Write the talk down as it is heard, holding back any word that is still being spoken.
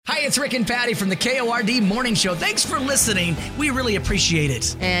it's Rick and Patty from the KORD Morning Show. Thanks for listening. We really appreciate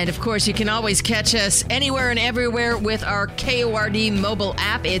it. And, of course, you can always catch us anywhere and everywhere with our KORD mobile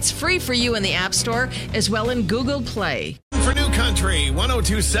app. It's free for you in the App Store as well in Google Play. For New Country,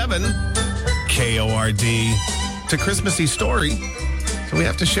 102.7 KORD. It's a Christmassy story, so we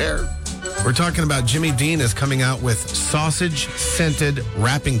have to share. We're talking about Jimmy Dean is coming out with sausage-scented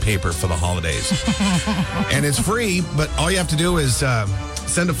wrapping paper for the holidays. And it's free, but all you have to do is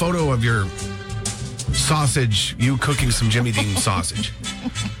send a photo of your sausage, you cooking some Jimmy Dean sausage.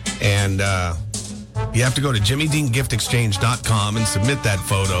 And you have to go to jimmydeangiftexchange.com and submit that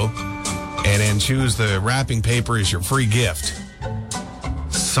photo, and then choose the wrapping paper as your free gift.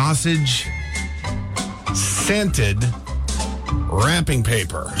 Sausage-scented wrapping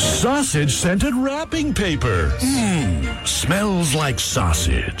paper. Sausage-scented wrapping paper. Smells like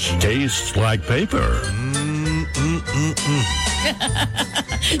sausage. Tastes like paper.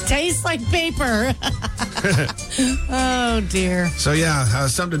 Tastes like paper. Oh, dear. So,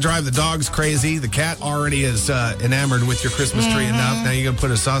 something to drive the dogs crazy. The cat already is enamored with your Christmas tree enough. Now you're going to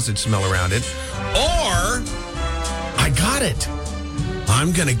put a sausage smell around it. Or, I got it.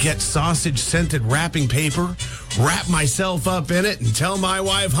 I'm going to get sausage-scented wrapping paper, wrap myself up in it, and tell my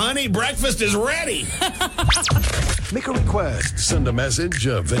wife, honey, breakfast is ready. Make a request. Send a message,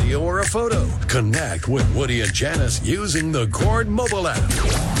 a video, or a photo. Connect with Woody and Janice using the KORD mobile app.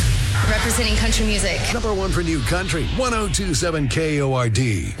 Representing country music. Number one for New Country, 102.7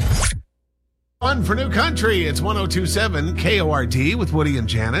 KORD. One for New Country. It's 102.7 KORD with Woody and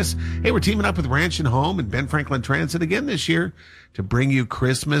Janice. Hey, we're teaming up with Ranch and Home and Ben Franklin Transit again this year to bring you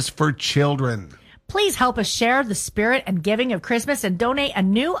Christmas for Children. Please help us share the spirit and giving of Christmas and donate a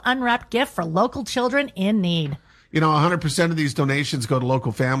new unwrapped gift for local children in need. 100% of these donations go to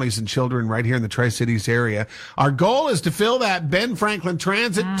local families and children right here in the Tri-Cities area. Our goal is to fill that Ben Franklin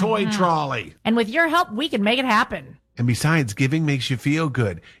Transit toy trolley. And with your help, we can make it happen. And besides, giving makes you feel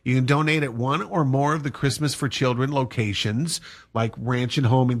good. You can donate at one or more of the Christmas for Children locations, like Ranch and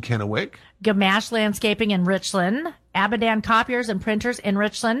Home in Kennewick, Gamache Landscaping in Richland, Abadan Copiers and Printers in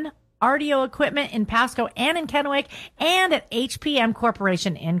Richland, RDO Equipment in Pasco and in Kennewick, and at HPM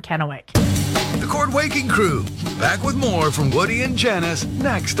Corporation in Kennewick. The KORD Waking Crew, back with more from Woody and Janice,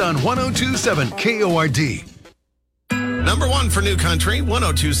 next on 102.7 KORD. Number one for New Country,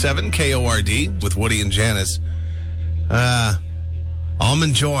 102.7 KORD with Woody and Janice.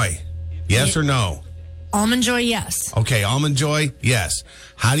 Almond Joy, yes or no? Almond Joy, yes. Okay, Almond Joy, yes.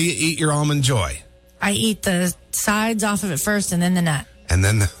 How do you eat your Almond Joy? I eat the sides off of it first and then the nut. And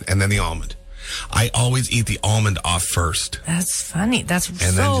then the almond. I always eat the almond off first. That's funny. That's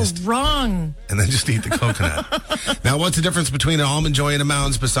so wrong. And then just eat the coconut. Now, what's the difference between an Almond Joy and a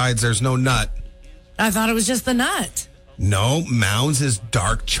Mounds besides there's no nut? I thought it was just the nut. No, Mounds is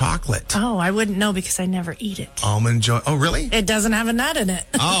dark chocolate. Oh, I wouldn't know because I never eat it. Almond Joy. Oh, really? It doesn't have a nut in it.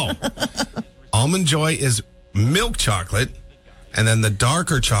 Oh. Almond Joy is milk chocolate, and then the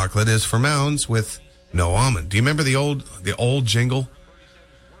darker chocolate is for Mounds with no almond. Do you remember the old jingle?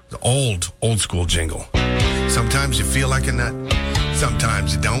 The old school jingle. Sometimes you feel like a nut.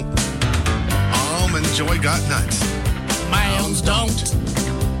 Sometimes you don't. Almond Joy got nuts. Mounds don't.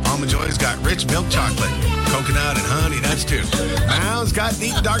 Almond Joy's got rich milk chocolate, coconut, and honey nuts too. Mounds got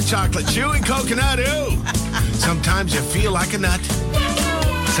deep dark chocolate, chewy coconut, ooh. Sometimes you feel like a nut.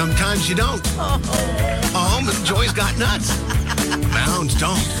 Sometimes you don't. Almond Joy's got nuts. Mounds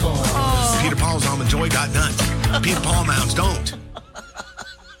don't. Peter Paul's Almond Joy got nuts. Peter Paul Mounds don't.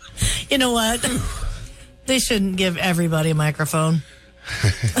 You know what? They shouldn't give everybody a microphone.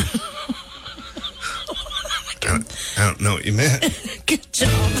 I don't know what you meant. Good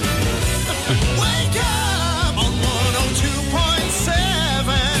job. Wake up on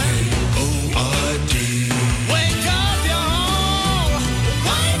 102.7 KORD. Wake up, y'all.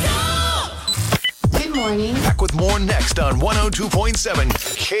 Wake up. Good morning. Back with more next on 102.7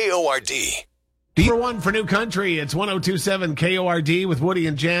 KORD. Number one for New Country, it's 102.7 KORD with Woody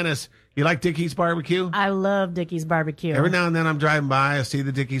and Janice. You like Dickey's Barbecue? I love Dickey's Barbecue. Every now and then I'm driving by, I see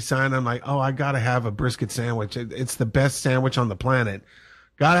the Dickey's sign, I'm like, oh, I got to have a brisket sandwich. It's the best sandwich on the planet.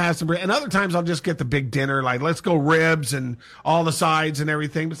 Got to have some brisket. And other times I'll just get the big dinner, like let's go ribs and all the sides and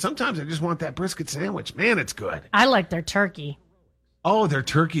everything. But sometimes I just want that brisket sandwich. Man, it's good. I like their turkey. Oh, their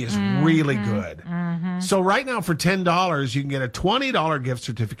turkey is really good. Mm-hmm. So right now for $10, you can get a $20 gift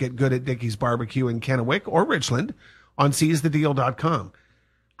certificate good at Dickey's Barbecue in Kennewick or Richland on seizethedeal.com.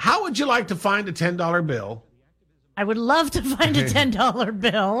 How would you like to find a $10 bill I would love to find a $10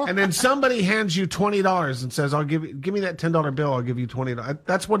 bill. And then somebody hands you $20 and says, give me that $10 bill. I'll give you $20.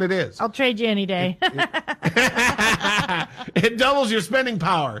 That's what it is. I'll trade you any day. It doubles your spending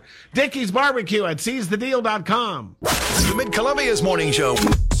power. Dickey's Barbecue at seizethedeal.com. The Mid-Columbia's Morning Show.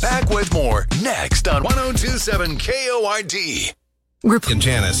 Back with more next on 102.7 KORD. And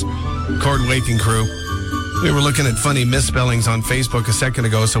Janice, Cord Waking Crew. We were looking at funny misspellings on Facebook a second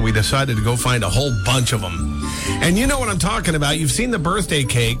ago, so we decided to go find a whole bunch of them. And you know what I'm talking about. You've seen the birthday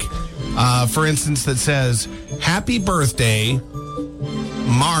cake, for instance, that says, Happy Birthday,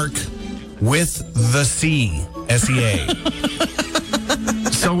 Mark with the C, S-E-A.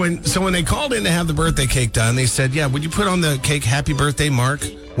 So when they called in to have the birthday cake done, they said, yeah, would you put on the cake, Happy Birthday, Mark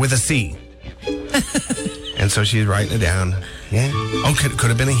with a C? And so she's writing it down. Yeah. Oh, could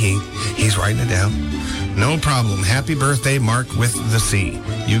have been a he. He's writing it down. No problem. Happy birthday, Mark with the C.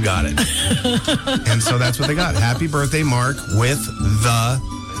 You got it. And so that's what they got. Happy birthday, Mark with the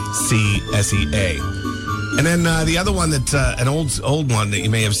C, S-E-A. And then the other one that's an old one that you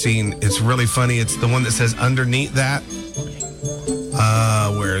may have seen. It's really funny. It's the one that says underneath that.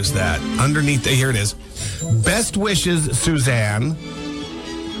 Where is that? Underneath, here it is. Best wishes, Suzanne.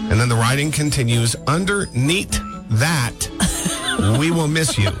 And then the writing continues. Underneath that, we will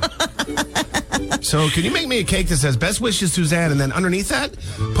miss you. So can you make me a cake that says best wishes, Suzanne, and then underneath that,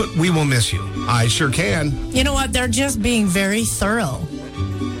 put we will miss you? I sure can. You know what? They're just being very thorough.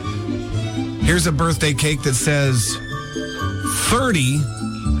 Here's a birthday cake that says 30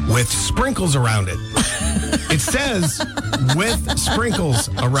 with sprinkles around it. It says with sprinkles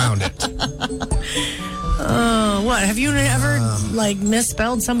around it. What? Have you ever,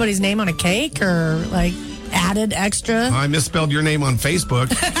 misspelled somebody's name on a cake or, added extra? I misspelled your name on Facebook.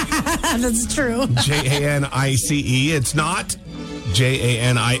 That's true. Janice. It's not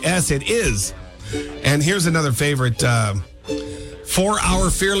Janis. It is. And here's another favorite. For our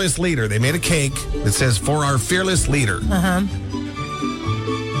fearless leader. They made a cake that says for our fearless leader. Uh-huh.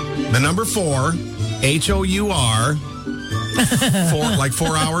 The number 4, H-O-U-R.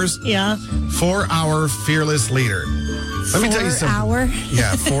 4 hours? Yeah. For our fearless leader. Let me tell you something. 4 hour?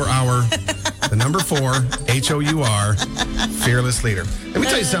 Yeah, 4 hour. The number 4, H-O-U-R, fearless leader. Let me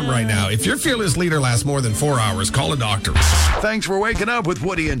tell you something right now. If your fearless leader lasts more than 4 hours, call a doctor. Thanks for waking up with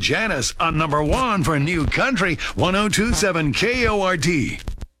Woody and Janice on number 1 for New Country, 102.7 KORD.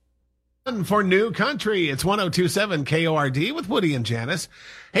 For New Country, it's 102.7 KORD with Woody and Janice.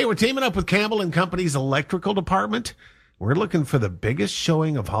 Hey, we're teaming up with Campbell & Company's electrical department. We're looking for the biggest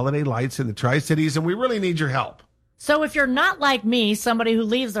showing of holiday lights in the Tri-Cities, and we really need your help. So if you're not like me, somebody who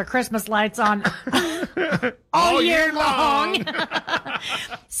leaves their Christmas lights on all year long,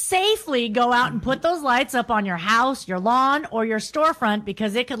 safely go out and put those lights up on your house, your lawn, or your storefront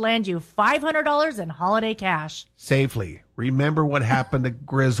because it could land you $500 in holiday cash. Safely. Remember what happened to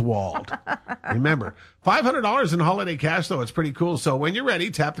Griswold. Remember, $500 in holiday cash, though. It's pretty cool. So when you're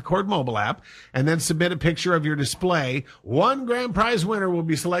ready, tap the Cord mobile app and then submit a picture of your display. One grand prize winner will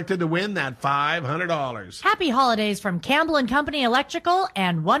be selected to win that $500. Happy holidays from Campbell & Company Electrical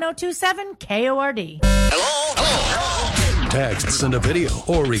and 102.7 KORD. Hello. Text, send a video,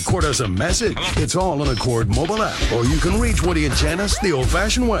 or record us a message. It's all on the Cord mobile app. Or you can reach Woody and Janice the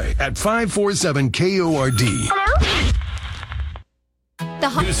old-fashioned way at 547 KORD. Hello?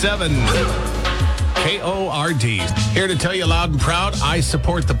 27 KORD. Here to tell you loud and proud, I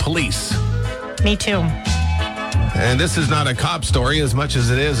support the police. Me too. And this is not a cop story as much as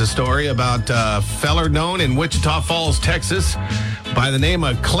it is a story about a feller known in Wichita Falls, Texas by the name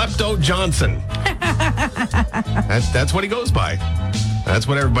of Klepto Johnson. That's what he goes by. That's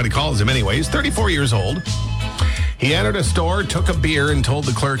what everybody calls him anyway. He's 34 years old. He entered a store, took a beer, and told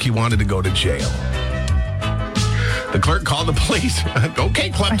the clerk he wanted to go to jail. The clerk called the police. Okay,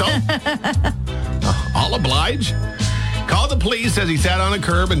 Klepto. I'll oblige. Called the police as he sat on a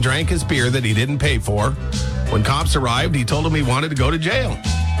curb and drank his beer that he didn't pay for. When cops arrived, he told them he wanted to go to jail.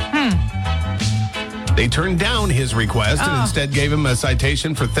 They turned down his request and instead gave him a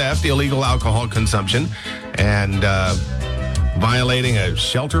citation for theft, illegal alcohol consumption, and violating a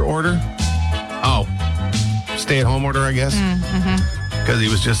shelter order. Oh, stay-at-home order, I guess. Because he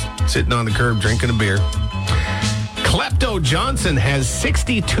was just sitting on the curb drinking a beer. Klepto Johnson has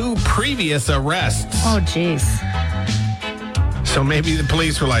 62 previous arrests. Oh, jeez. So maybe the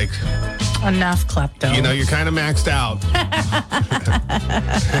police were like, enough, Klepto. You know, you're kind of maxed out.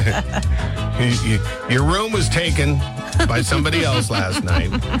 Your room was taken by somebody else last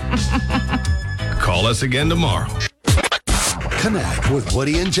night. Call us again tomorrow. Connect with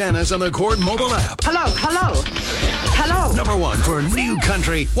Woody and Janice on the Cord mobile app. Hello. Number 1 for New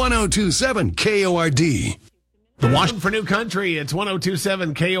Country, 102.7 KORD. The Washington for New Country. It's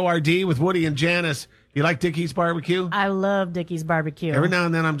 102.7 KORD with Woody and Janice. You like Dickey's Barbecue? I love Dickey's Barbecue. Every now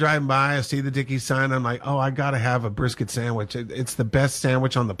and then I'm driving by, I see the Dickey's sign. I'm like, oh, I got to have a brisket sandwich. It's the best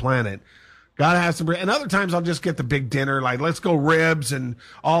sandwich on the planet. Got to have some brisket. And other times I'll just get the big dinner, like let's go ribs and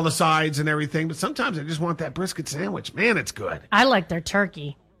all the sides and everything. But sometimes I just want that brisket sandwich. Man, it's good. I like their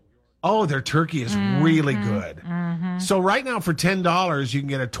turkey. Oh, their turkey is really good. So right now for $10, you can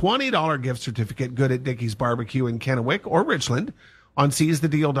get a $20 gift certificate good at Dickey's Barbecue in Kennewick or Richland on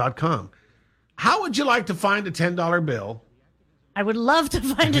seizethedeal.com. How would you like to find a $10 bill? I would love to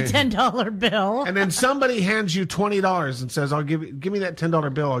find a $10 bill. And then somebody hands you $20 and says, give me that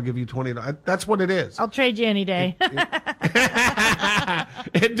 $10 bill, I'll give you $20. That's what it is. I'll trade you any day.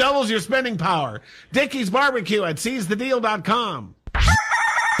 It doubles your spending power. Dickey's Barbecue at seizethedeal.com.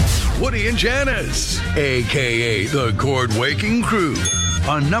 Woody and Janice, a.k.a. the Cord Waking Crew,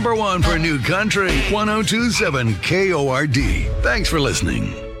 on number one for New Country, 102.7 KORD. Thanks for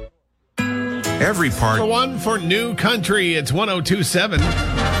listening. Every part. Number one for New Country, it's 102.7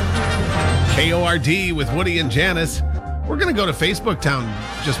 KORD with Woody and Janice. We're going to go to Facebook Town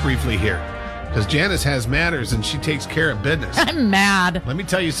just briefly here because Janice has matters and she takes care of business. I'm mad. Let me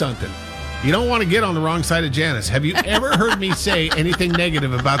tell you something. You don't want to get on the wrong side of Janice. Have you ever heard me say anything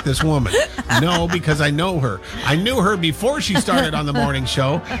negative about this woman? No, because I know her. I knew her before she started on the morning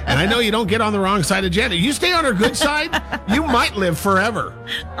show, and I know you don't get on the wrong side of Janice. You stay on her good side, you might live forever.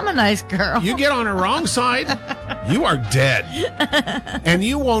 I'm a nice girl. You get on her wrong side, you are dead. And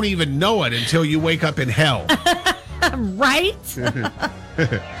you won't even know it until you wake up in hell. Right? Wow,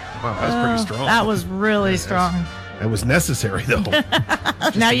 that's pretty strong. That was really strong. It was necessary, though.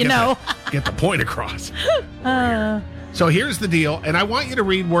 Now you know. Get the point across. So here's the deal, and I want you to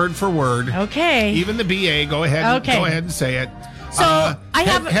read word for word. Okay. Even the BA, go ahead and say it. So I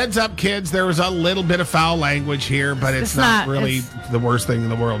have heads up, kids. There was a little bit of foul language here, but it's not really the worst thing in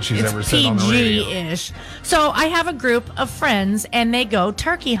the world she's ever said on the radio. PG-ish. So I have a group of friends, and they go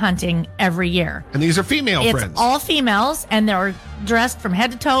turkey hunting every year. And these are female friends. It's all females, and they're dressed from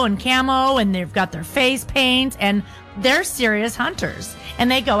head to toe in camo, and they've got their face paint, and they're serious hunters.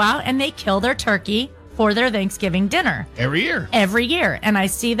 And they go out and they kill their turkey for their Thanksgiving dinner. Every year. Every year. And I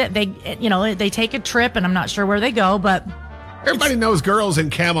see that they take a trip, and I'm not sure where they go, but everybody knows girls in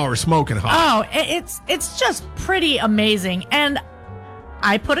camo are smoking hot. Oh, it's just pretty amazing. And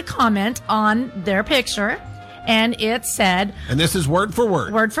I put a comment on their picture, and it said... And this is word for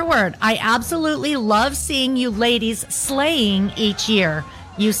word. Word for word. I absolutely love seeing you ladies slaying each year.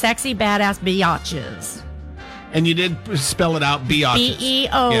 You sexy badass biatches. And you did spell it out, biatches.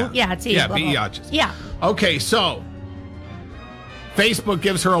 B-E-O. Yeah, it's Yeah, biatches. Yeah. Okay, so... Facebook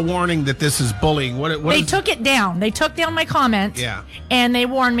gives her a warning that this is bullying. They took it down. They took down my comment. Yeah. And they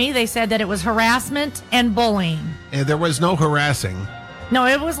warned me. They said that it was harassment and bullying. And there was no harassing. No,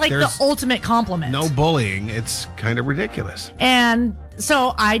 it was like the ultimate compliment. No bullying. It's kind of ridiculous. And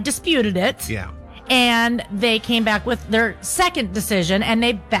so I disputed it. Yeah. And they came back with their second decision, and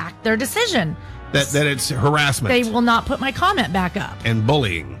they backed their decision. That it's harassment. They will not put my comment back up. And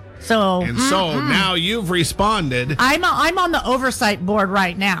bullying. So now you've responded. I'm on the oversight board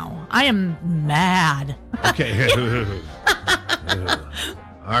right now. I am mad. Okay.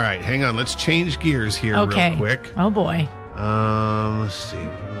 All right, hang on. Let's change gears here real quick. Oh boy. Let's see.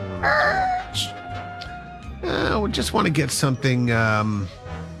 We just want to get something.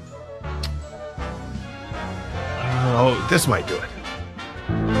 This might do it.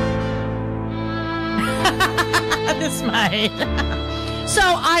 This might. So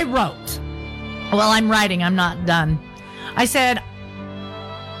I wrote. Well, I'm writing. I'm not done. I said,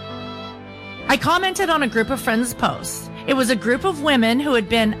 I commented on a group of friends' posts. It was a group of women who had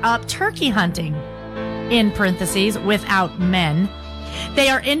been up turkey hunting, in parentheses, without men. They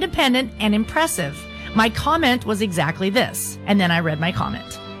are independent and impressive. My comment was exactly this. And then I read my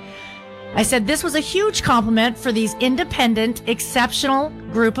comment. I said, this was a huge compliment for these independent, exceptional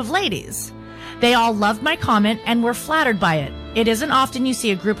group of ladies. They all loved my comment and were flattered by it. It isn't often you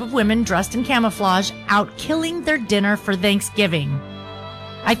see a group of women dressed in camouflage out killing their dinner for Thanksgiving.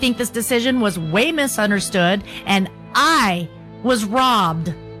 I think this decision was way misunderstood, and I was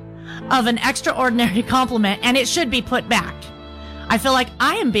robbed of an extraordinary compliment, and it should be put back. I feel like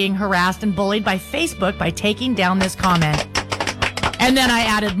I am being harassed and bullied by Facebook by taking down this comment. And then I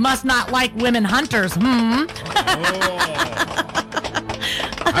added, must not like women hunters. I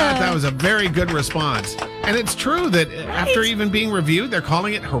thought that was a very good response. And it's true that after even being reviewed, they're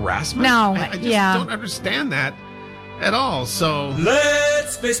calling it harassment. No, I just don't understand that at all. So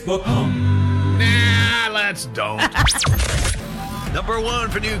let's Facebook hum. Nah, let's don't. number one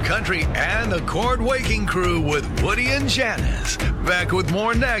for New Country and the Cord Waking Crew with Woody and Janice. Back with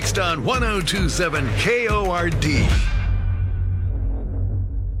more next on 102.7 KORD.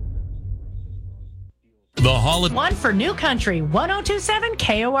 The holiday. One for New Country, 102.7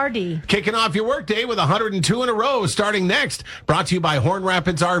 KORD. Kicking off your workday with 102 in a row starting next. Brought to you by Horn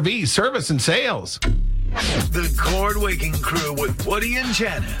Rapids RV Service and Sales. The Cord Waking Crew with Woody and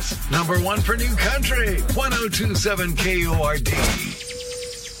Janice. Number one for New Country, 102.7 KORD.